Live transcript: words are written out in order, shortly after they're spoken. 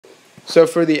So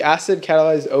for the acid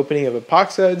catalyzed opening of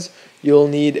epoxides, you'll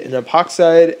need an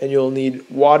epoxide and you'll need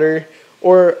water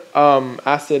or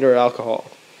acid or alcohol.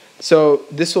 So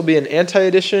this will be an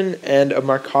anti-addition and a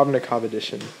Markovnikov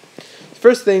addition. The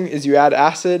first thing is you add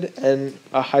acid and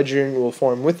a hydrogen will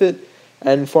form with it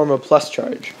and form a plus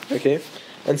charge, okay?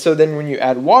 And so then when you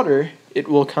add water, it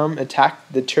will come attack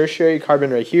the tertiary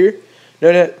carbon right here.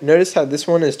 Notice how this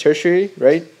one is tertiary,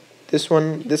 right? This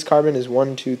carbon is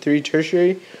 1, 2, 3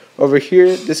 tertiary. Over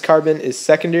here, this carbon is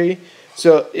secondary.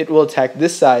 So it will attack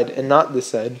this side and not this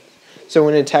side. So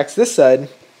when it attacks this side,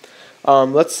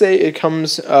 let's say it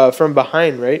comes from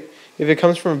behind, right? If it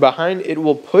comes from behind, it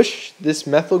will push this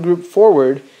methyl group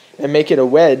forward and make it a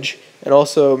wedge and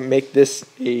also make this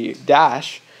a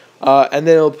dash. And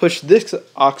then it'll push this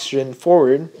oxygen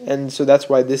forward, and so that's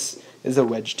why this is a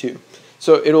wedge too.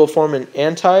 So it will form an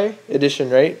anti-addition,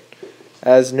 right?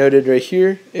 As noted right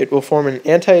here, it will form an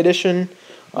anti-addition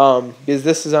because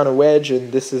this is on a wedge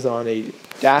and this is on a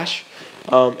dash.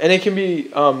 And it can be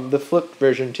the flipped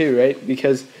version too, right?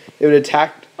 Because it would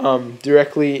attack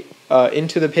directly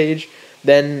into the page.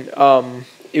 Then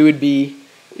it would be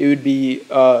the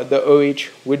OH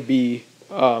would be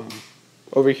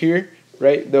over here,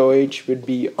 right? The OH would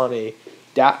be on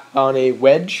a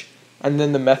wedge, and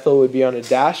then the methyl would be on a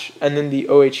dash, and then the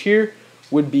OH here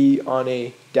would be on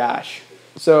a dash.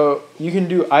 So you can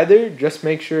do either. Just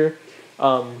make sure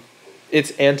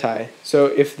it's anti. So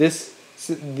if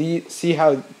see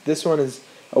how this one is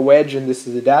a wedge and this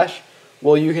is a dash.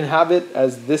 Well, you can have it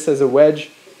as this as a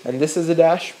wedge and this is a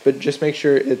dash, but just make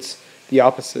sure it's the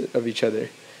opposite of each other.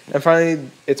 And finally,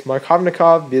 it's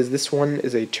Markovnikov because this one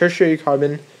is a tertiary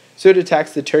carbon, so it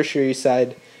attacks the tertiary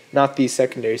side, not the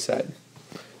secondary side.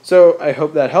 So I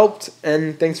hope that helped,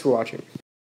 and thanks for watching.